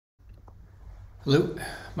Hello,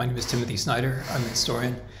 my name is Timothy Snyder. I'm a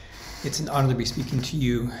historian. It's an honor to be speaking to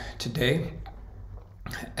you today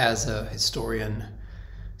as a historian,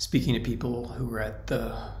 speaking to people who are at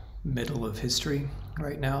the middle of history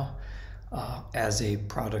right now, as a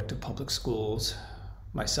product of public schools,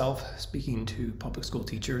 myself speaking to public school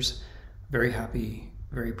teachers. Very happy,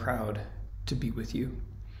 very proud to be with you.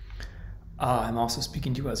 I'm also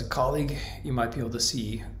speaking to you as a colleague. You might be able to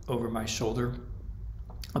see over my shoulder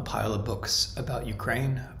a pile of books about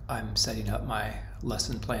Ukraine. I'm setting up my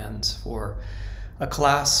lesson plans for a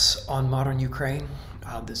class on modern Ukraine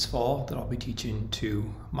this fall that I'll be teaching to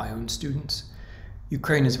my own students.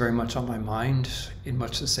 Ukraine is very much on my mind in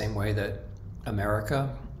much the same way that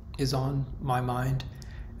America is on my mind.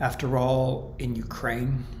 After all, in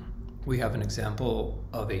Ukraine, we have an example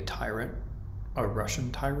of a tyrant, a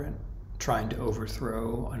Russian tyrant, trying to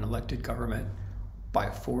overthrow an elected government by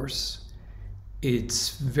force.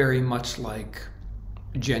 It's very much like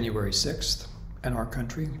January 6th in our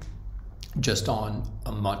country, just on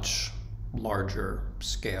a much larger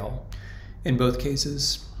scale. In both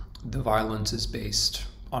cases, the violence is based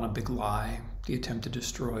on a big lie. The attempt to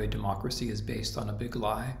destroy democracy is based on a big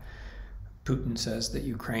lie. Putin says that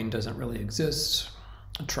Ukraine doesn't really exist.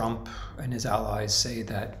 Trump and his allies say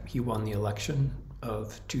that he won the election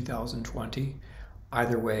of 2020.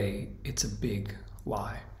 Either way, it's a big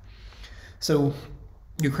lie. So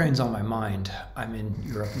Ukraine's on my mind. I'm in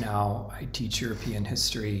Europe now. I teach European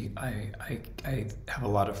history. I have a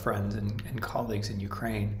lot of friends and colleagues in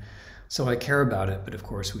Ukraine. So I care about it, but of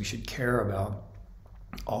course we should care about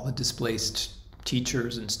all the displaced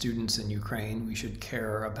teachers and students in Ukraine. We should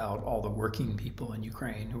care about all the working people in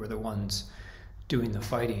Ukraine who are the ones doing the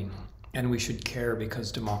fighting. And we should care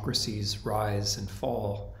because democracies rise and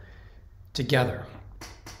fall together.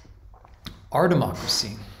 Our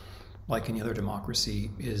democracy, like any other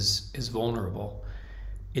democracy, is vulnerable.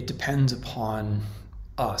 It depends upon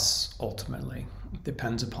us, ultimately. It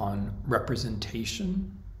depends upon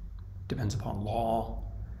representation, depends upon law,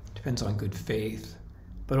 depends on good faith,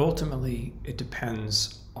 but ultimately it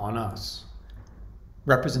depends on us.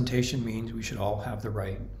 Representation means we should all have the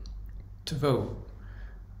right to vote.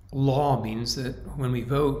 Law means that when we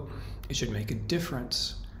vote, it should make a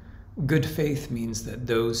difference. Good faith means that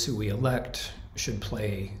those who we elect should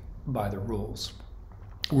play by the rules.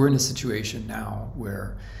 We're in a situation now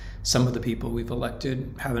where some of the people we've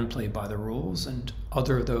elected haven't played by the rules, and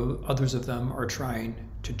others of them are trying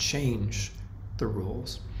to change the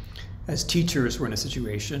rules. As teachers, we're in a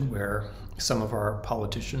situation where some of our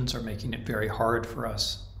politicians are making it very hard for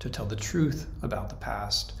us to tell the truth about the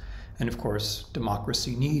past. And of course,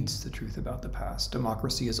 democracy needs the truth about the past.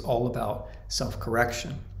 Democracy is all about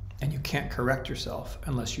self-correction, and you can't correct yourself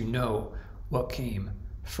unless you know what came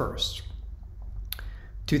first.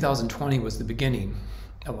 2020 was the beginning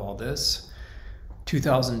of all this.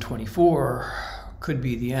 2024 could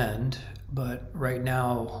be the end, but right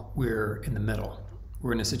now we're in the middle.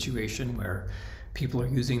 We're in a situation where people are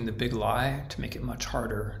using the big lie to make it much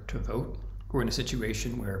harder to vote. We're in a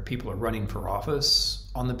situation where people are running for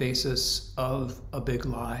office on the basis of a big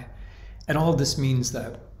lie. And all of this means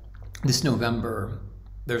that this November,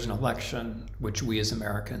 there's an election which we as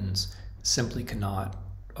Americans simply cannot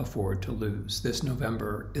afford to lose. This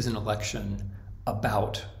November is an election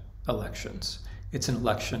about elections. It's an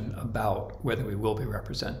election about whether we will be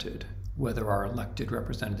represented, whether our elected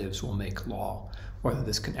representatives will make law, whether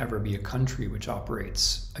this can ever be a country which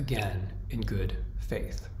operates again in good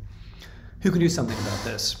faith. Who can do something about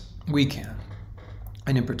this? We can.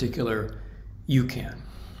 And in particular, you can.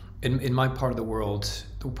 In my part of the world,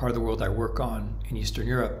 the part of the world I work on in Eastern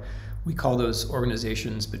Europe, we call those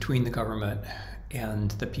organizations between the government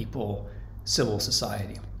and the people civil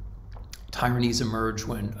society. Tyrannies emerge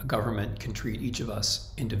when a government can treat each of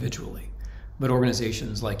us individually. But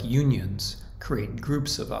organizations like unions create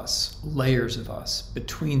groups of us, layers of us,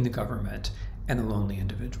 between the government and the lonely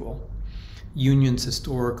individual. Unions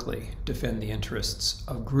historically defend the interests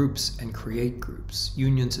of groups and create groups.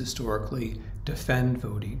 Unions historically defend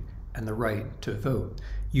voting and the right to vote.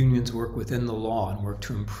 Unions work within the law and work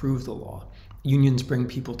to improve the law. Unions bring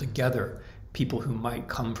people together, people who might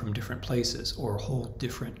come from different places or hold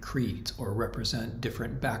different creeds or represent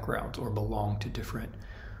different backgrounds or belong to different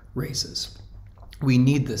races. We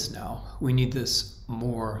need this now. We need this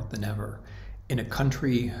more than ever. In a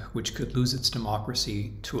country which could lose its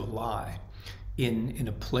democracy to a lie, in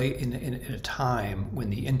a time when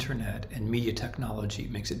the internet and media technology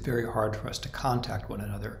makes it very hard for us to contact one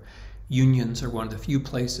another, unions are one of the few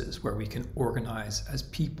places where we can organize as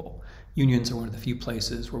people. Unions are one of the few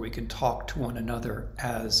places where we can talk to one another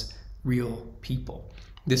as real people.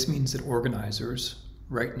 This means that organizers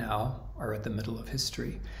right now are at the middle of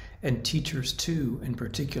history, and teachers too, in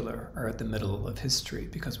particular, are at the middle of history,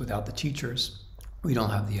 because without the teachers, we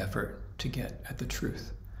don't have the effort to get at the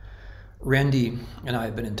truth. Randy and I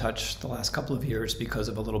have been in touch the last couple of years because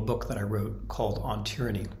of a little book that I wrote called On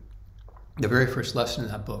Tyranny. The very first lesson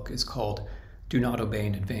in that book is called Do Not Obey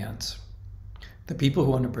in Advance. The people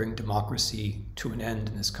who want to bring democracy to an end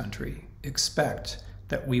in this country expect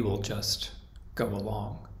that we will just go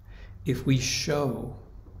along. If we show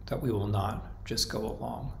that we will not just go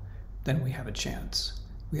along, then we have a chance.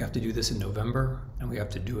 We have to do this in November, and we have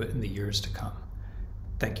to do it in the years to come.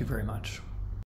 Thank you very much.